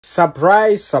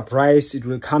Surprise, surprise, it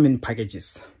will come in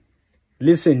packages.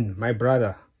 Listen, my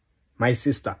brother, my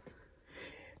sister.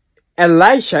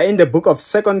 Elisha in the book of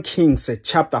 2 Kings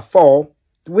chapter 4,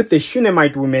 with the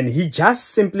Shunammite woman, he just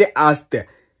simply asked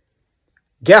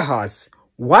Gehazi,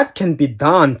 what can be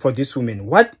done for this woman?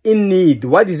 What in need?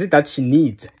 What is it that she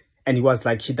needs? And he was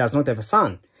like, she does not have a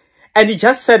son. And he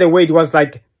just said a word. It was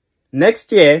like,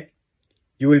 next year,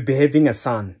 you will be having a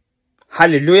son.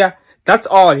 Hallelujah. That's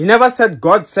all. He never said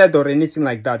God said or anything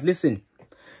like that. Listen,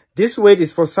 this word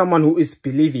is for someone who is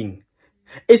believing.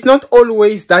 It's not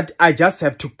always that I just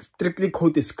have to strictly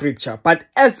quote the scripture. But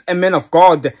as a man of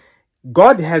God,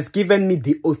 God has given me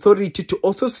the authority to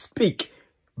also speak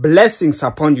blessings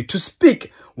upon you. To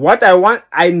speak what I want,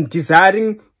 I'm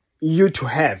desiring you to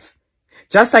have.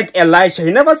 Just like Elisha,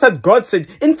 he never said God said.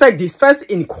 In fact, he first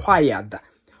inquired,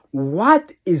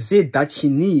 what is it that he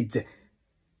needs?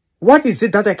 What is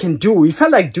it that I can do? He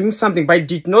felt like doing something, but he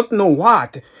did not know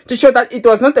what. To show that it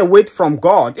was not a word from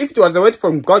God. If it was a word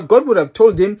from God, God would have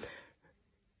told him,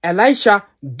 Elisha,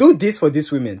 do this for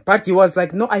this woman. But he was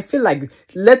like, no, I feel like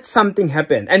let something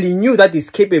happen. And he knew that he's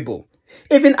capable.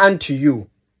 Even unto you.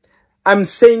 I'm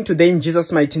saying today in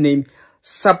Jesus' mighty name,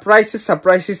 surprises,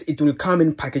 surprises, it will come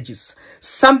in packages.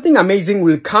 Something amazing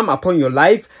will come upon your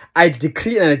life. I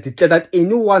decree and I declare that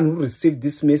anyone who received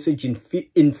this message in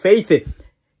faith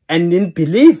and in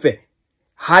belief,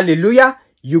 hallelujah,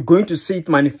 you're going to see it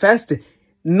manifest,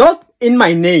 not in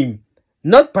my name,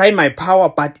 not by my power,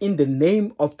 but in the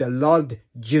name of the Lord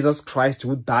Jesus Christ,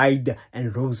 who died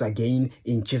and rose again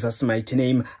in Jesus' mighty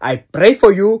name. I pray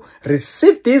for you.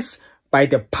 Receive this by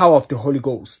the power of the Holy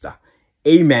Ghost.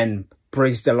 Amen.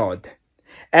 Praise the Lord.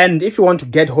 And if you want to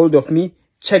get hold of me,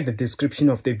 check the description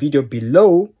of the video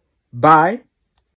below. Bye.